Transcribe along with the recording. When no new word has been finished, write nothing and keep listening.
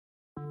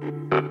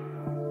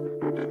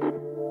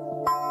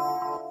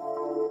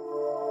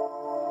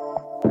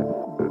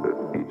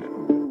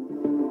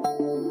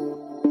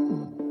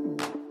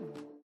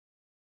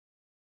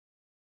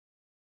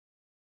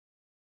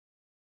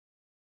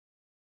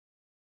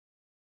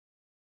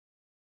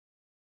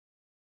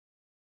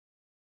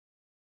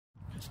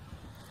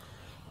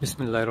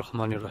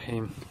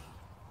Bismillahirrahmanirrahim.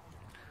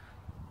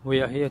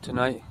 We are here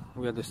tonight.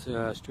 We are the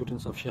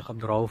students of Syaikh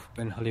Abderraouf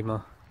and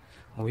Halima.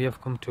 We have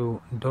come to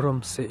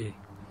Durham City,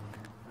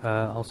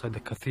 outside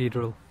the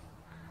cathedral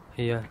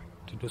here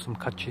to do some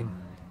catching.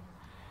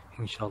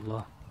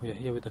 Inshallah, we are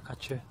here with the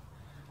catcher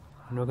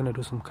and we're going to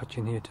do some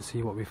catching here to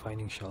see what we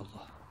find,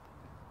 inshallah.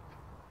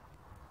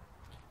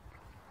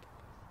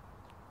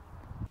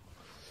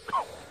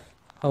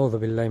 أعوذ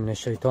بالله من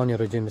الشيطان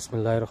الرجيم بسم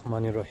الله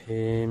الرحمن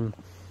الرحيم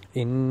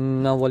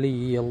إن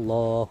ولي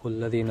الله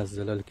الذي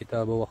نزل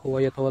الكتاب وهو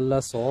يتولى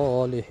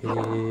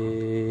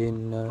الصالحين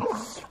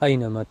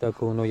أينما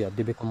تكونوا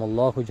يأتي بكم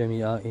الله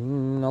جميعا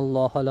إن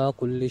الله على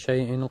كل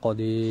شيء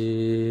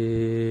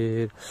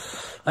قدير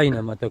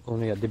أينما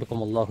تكونوا يأتي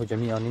بكم الله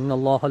جميعا إن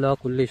الله على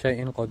كل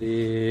شيء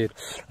قدير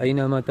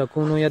أينما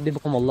تكونوا يأتي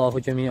بكم الله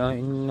جميعا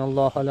إن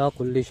الله على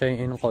كل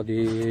شيء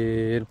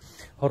قدير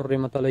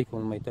حرمت عليكم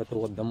الميتة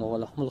والدم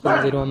ولحم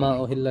الخنزير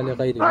وما أهل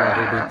لغير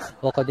الله به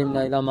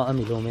وقدمنا إلى ما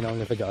عملوا من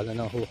عمل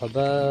فجعلناه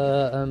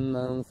هباء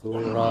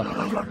منثورا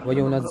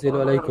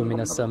وينزل عليكم من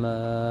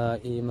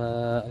السماء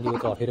ماء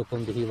ليطهركم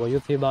به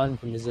ويذهب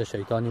عنكم رجز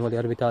الشيطان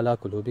وليربط على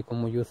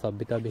قلوبكم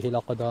ويثبت به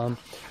الأقدام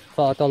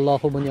فأتى الله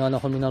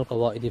بنيانهم من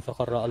القواعد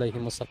فخر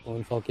عليهم السقف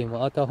من فوقهم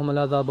وآتاهم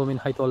العذاب من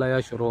حيث لا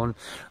يشعرون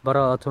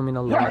براءة من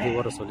الله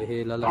ورسوله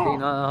إلى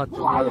الذين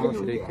عاهدتم من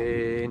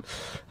المشركين.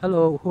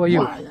 Hello, who are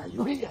you? Why are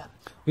you here?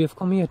 We have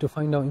come here to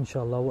find out,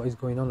 inshallah, what is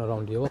going on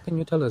around here. What can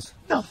you tell us?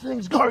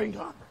 Nothing's going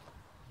on.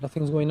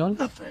 Nothing's going on?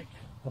 Nothing.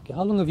 Okay,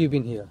 how long have you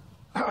been here?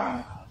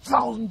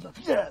 Thousands of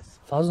years.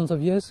 Thousands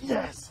of years?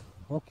 Yes.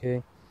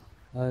 Okay.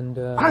 And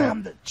I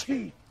am the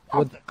chief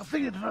of the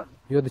cathedral.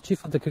 You're the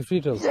chief of the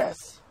cathedral?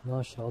 Yes.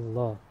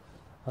 MashaAllah.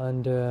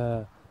 And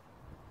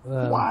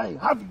why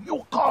have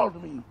you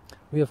called me?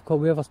 we have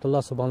asked Allah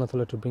subhanahu wa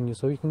ta'ala to bring you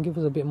so you can give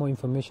us a bit more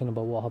information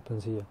about what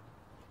happens here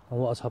and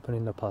what has happened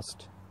in the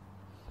past.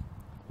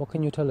 What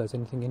can you tell us?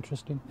 Anything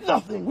interesting?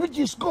 Nothing. We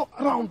just go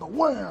around the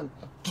world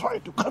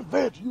trying to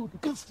convert you to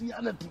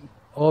Christianity.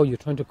 Oh, you're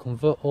trying to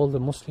convert all the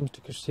Muslims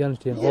to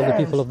Christianity and all the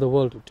people of the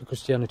world to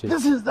Christianity.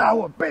 This is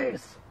our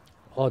base.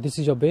 Oh, this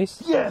is your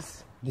base?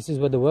 Yes. This is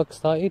where the work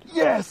started?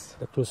 Yes.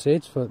 The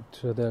crusades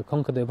to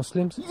conquer the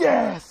Muslims?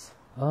 Yes.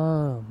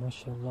 Ah,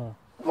 mashallah.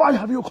 Why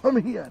have you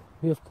come here?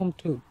 We have come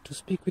to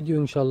speak with you,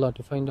 inshallah,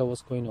 to find out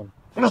what's going on.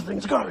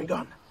 Nothing's going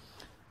on.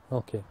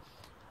 Okay.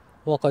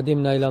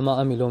 وقدمنا إلى ما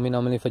عملوا من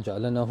عمل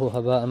فجعلناه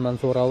هباء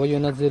منثورا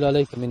وينزل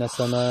عليكم من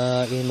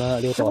السماء ماء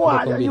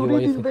ليطهركم به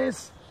ويذهب.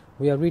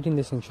 We are reading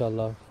this,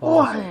 inshallah,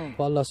 for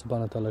Allah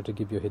subhanahu wa ta'ala to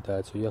give you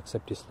hidayat, so you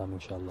accept Islam,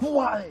 inshallah.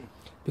 Why?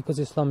 Because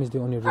Islam is the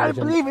only religion. I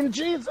believe in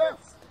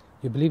Jesus.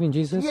 You believe in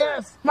Jesus?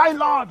 Yes, my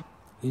Lord.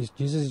 Is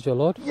Jesus your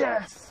Lord?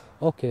 Yes.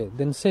 Okay,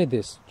 then say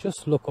this.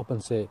 Just look up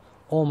and say,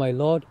 "Oh my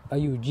Lord, are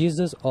you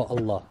Jesus or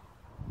Allah?"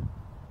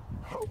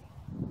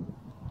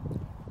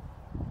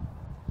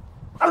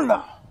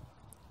 Allah.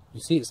 You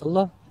see, it's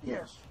Allah?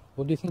 Yes.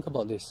 What do you think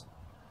about this?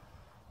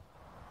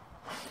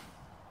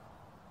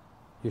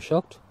 You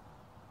shocked?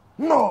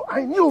 No,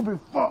 I knew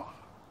before.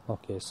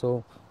 Okay,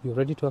 so you're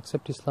ready to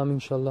accept Islam,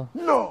 inshallah?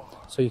 No.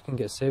 So you can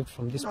get saved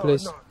from this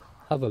place? No.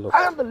 Have a look.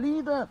 I am the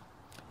leader.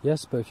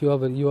 Yes, but if you are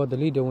the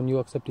leader when you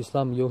accept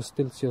Islam, you're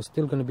still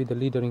going to be the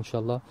leader,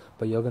 inshallah,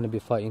 but you're going to be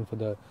fighting for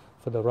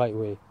the right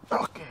way.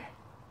 Okay.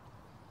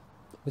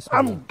 Bismillah.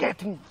 I'm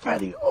getting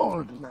very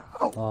old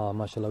now. Ah,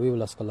 mashallah, we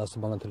will ask Allah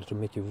subhanahu wa ta'ala to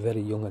make you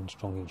very young and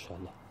strong,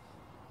 inshallah.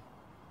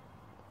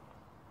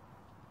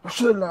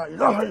 So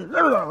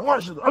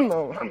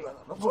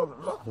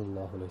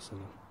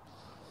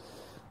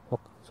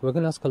we're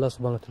going to ask Allah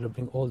subhanahu wa ta'ala to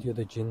bring all the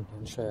other jinn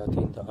and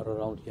shayateen that are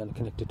around here and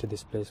connected to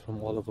this place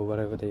from all over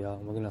wherever they are.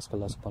 We're going to ask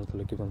Allah subhanahu wa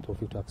ta'ala to give them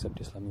tawfiq to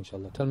accept Islam,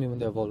 inshallah. Tell me when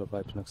they have all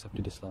arrived and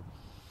accepted Islam.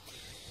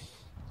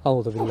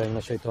 أعوذ بالله من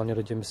الشيطان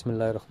الرجيم بسم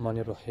الله الرحمن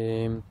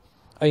الرحيم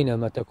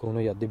أينما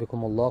تكونوا يأتي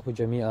بكم الله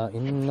جميعا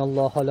إن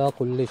الله على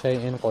كل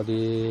شيء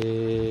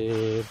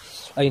قدير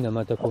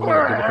أينما تكونوا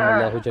يأتي بكم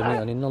الله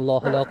جميعا إن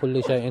الله على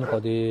كل شيء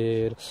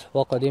قدير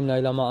وقدمنا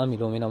إلى ما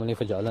عملوا من عمل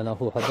فجعلناه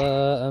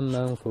هباء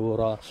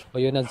منثورا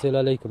وينزل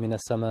عليكم من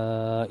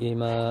السماء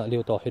ماء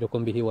ليطهركم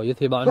به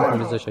ويذهب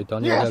عنكم رجز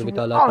الشيطان ويربط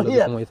على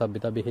قلوبكم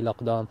ويثبت به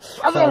الأقدام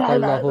فأتى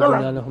الله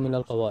بنيانهم من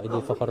القواعد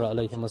فخر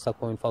عليهم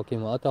السقف من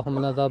فوقهم وآتاهم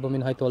العذاب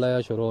من حيث لا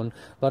يشعرون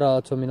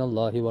براءة من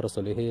الله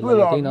ورسوله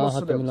الذين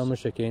عاهدتم من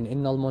المشركين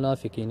إن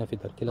المنافقين في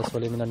الدرك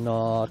الأسفل من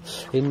النار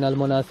إن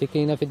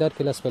المنافقين في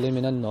الدرك الأسفل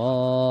من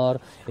النار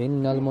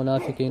إن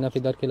المنافقين في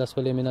الدرك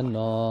الأسفل من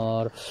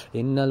النار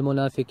إن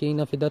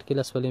المنافقين في الدرك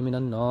الأسفل من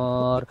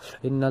النار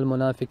إن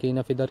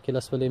المنافقين في الدرك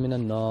الأسفل من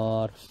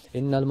النار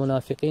إن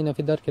المنافقين في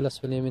الدرك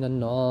الأسفل من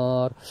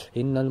النار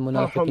إن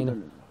المنافقين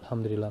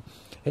Alhamdulillah.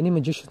 Any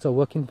magicians are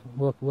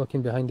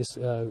working behind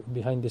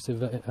this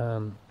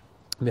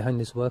behind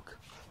this work?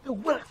 They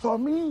work for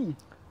me.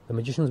 The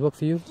magicians work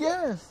for you?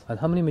 Yes. And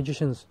how many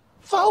magicians?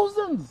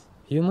 Thousands.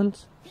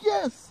 Humans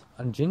Yes.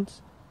 and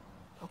jinns?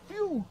 A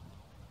few.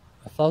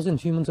 1,000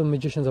 humans and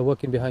magicians are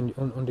working behind you,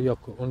 under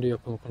your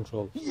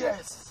control.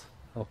 Yes.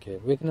 Okay,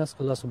 we can ask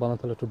Allah subhanahu wa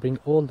ta'ala to bring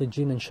all the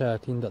jinn and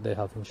shayateen that they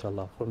have,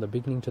 inshallah, from the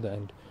beginning to the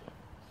end.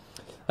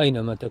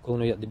 أينما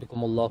تكونوا يأتي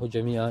بكم الله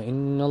جميعا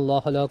إن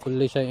الله على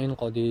كل شيء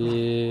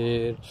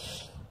قدير.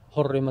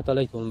 حرمت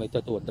عليكم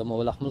الميتة والدم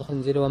ولحم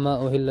الخنزير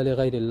وما أهل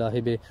لغير الله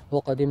به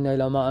وقدمنا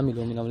إلى ما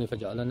عملوا من عمل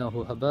فجعلناه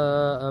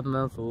هباء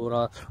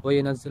منثورا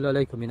وينزل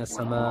عليكم من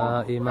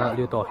السماء ماء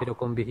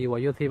ليطهركم به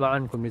ويذهب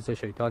عنكم رجز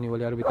الشيطان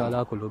وليربط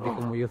على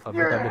قلوبكم ويثبت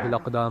به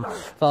الأقدام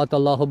فأتى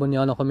الله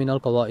بنيانهم من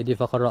القواعد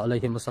فخر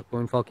عليهم السقف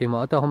من فوقهم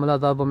وأتاهم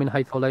العذاب من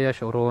حيث لا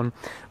يشعرون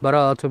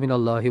براءة من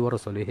الله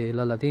ورسوله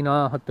إلى الذين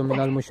عاهدتم من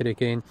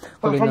المشركين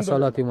قل إن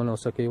صلاتي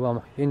ونسكي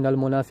إن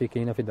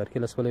المنافقين في الدرك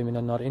الأسفل من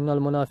النار إن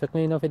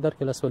المنافقين في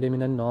الدرك الأسفل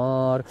من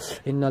النار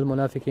إن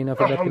المنافقين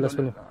في الدرك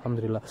الأسفل.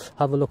 Alhamdulillah.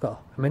 Have a look at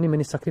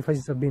many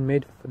sacrifices have been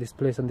made for this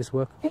place and this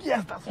work.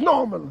 Yes, that's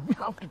normal. We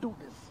have to do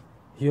this.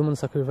 Human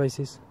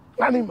sacrifices.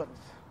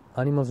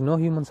 Animals. No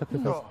human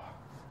sacrifice. No.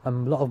 A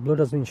lot of blood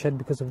has been shed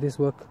because of this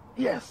work.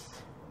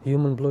 Yes.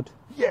 Human blood.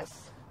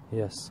 Yes.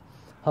 Yes.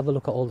 Have a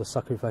look at all the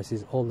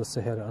sacrifices, all the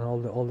sihr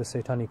and all the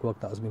satanic work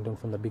that has been done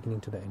from the beginning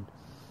to the end.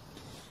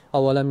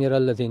 أولم يرى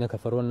الذين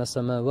كفروا أن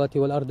السماوات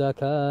والأرض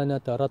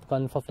كانتا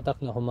رتقا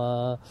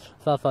ففتقناهما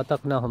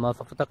ففتقناهما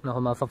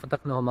ففتقناهما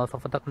ففتقناهما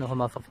ففتقناهما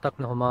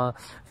ففتقناهما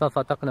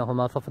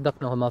ففتقناهما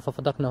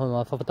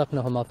ففتقناهما ففتقناهما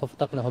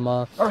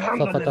ففتقناهما ففتقناهما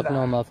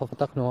ففتقناهما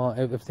ففتقناهما.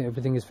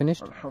 Everything is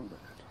finished?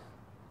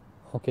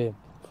 Okay.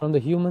 From the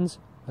humans,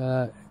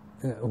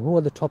 who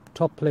are the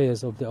top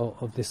players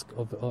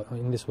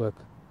in this work?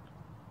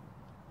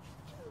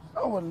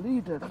 Our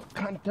leader of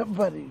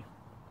Canterburry.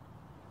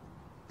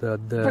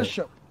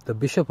 The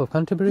Bishop of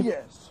Canterbury?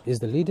 Yes. Is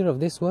the leader of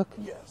this work?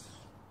 Yes.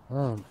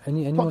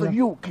 Anyone For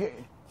the UK.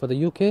 For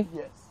the UK?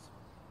 Yes.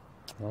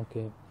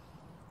 Okay.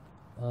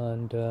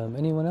 And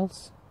anyone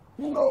else?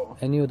 No.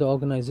 Any other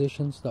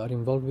organizations that are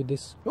involved with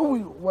this?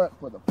 We work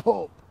for the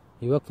Pope.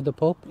 You work for the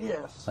Pope?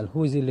 Yes. And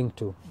who is he linked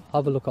to?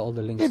 Have a look at all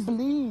the links.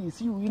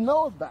 Iblis, you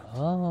know that.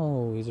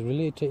 Oh, he's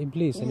related to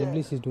Iblis, and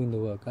Iblis is doing the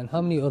work. And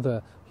how many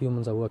other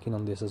humans are working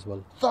on this as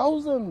well?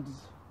 Thousands.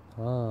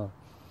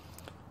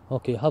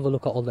 Okay, have a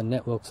look at all the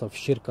networks of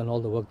shirk and all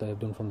the work that they've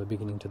done from the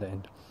beginning to the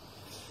end.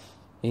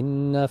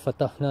 إنا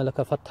فتحنا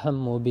لك فتحا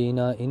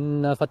مبينا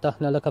إنا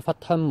فتحنا لك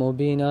فتحا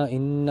مبينا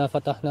إنا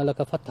فتحنا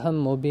لك فتحا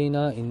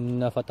مبينا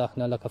إنا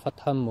فتحنا لك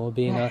فتحا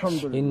مبينا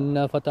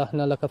إنا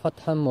فتحنا لك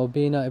فتحا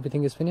مبينا.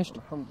 Everything is finished?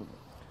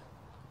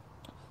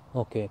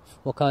 Okay.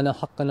 وكان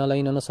حقا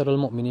علينا نصر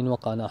المؤمنين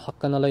وكان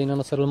حقا علينا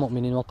نصر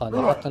المؤمنين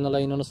وكان حقا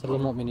علينا نصر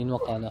المؤمنين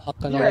وكان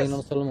حقا علينا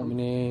نصر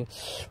المؤمنين.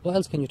 What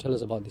else can you tell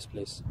us about this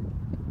place?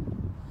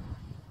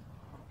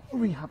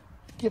 We have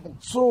given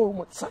so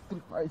much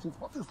sacrifices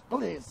for this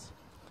place.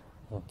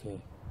 Okay.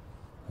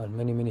 And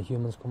many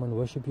humans come and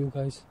worship you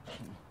guys?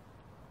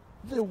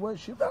 They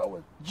worship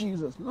our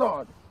Jesus,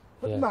 Lord.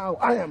 But now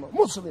I am a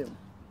Muslim.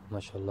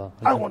 MashaAllah.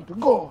 I want to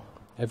go.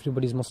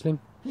 Everybody's Muslim?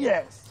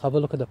 Yes. Have a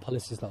look at the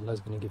policies that Allah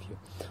is going to give you.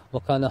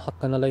 وَكَانَ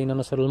حَقًّا عَلَيْنَا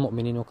نَصْرُ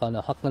الْمُؤْمِنِينَ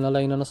وَكَانَ حَقًّا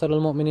عَلَيْنَا نَصْرُ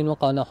الْمُؤْمِنِينَ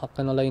وَكَانَ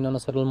حَقًّا عَلَيْنَا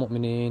نَصْرُ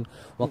الْمُؤْمِنِينَ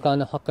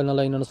وَكَانَ حَقًّا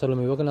عَلَيْنَا نَصْرُ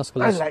الْمُؤْمِنِينَ. We're going to ask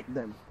Allah. I like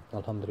them.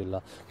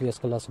 Alhamdulillah. We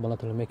ask Allah subhanahu wa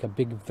ta'ala to make a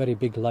very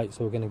big light,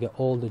 so we're going to get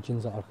all the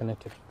jinns that are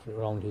connected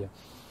around here.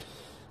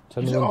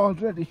 They're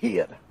already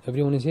here.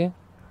 Everyone is here?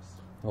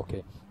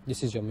 Okay.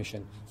 This is your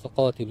mission.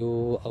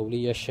 فقاتلوا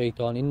أولياء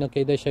الشيطان إن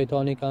كيد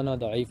الشيطان كان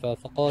ضعيفا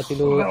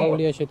فقاتلوا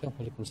أولياء الشيطان.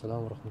 وعليكم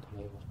السلام ورحمة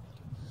الله وبركاته.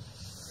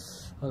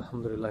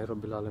 Alhamdulillah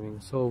Rabbil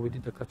Alameen. So we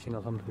did the catching,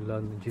 Alhamdulillah,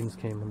 and the jinns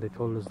came and they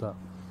told us that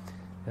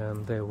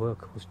their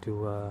work was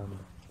to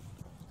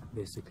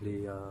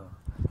basically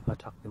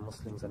attack the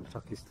Muslims and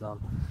attack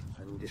Islam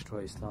and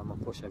destroy Islam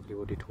and push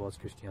everybody towards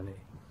Christianity.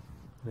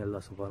 May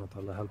Allah subhanahu wa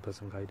ta'ala help us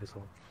and guide us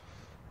all.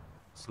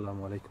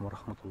 Assalamu alaikum wa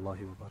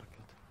rahmatullahi wa barakatuh.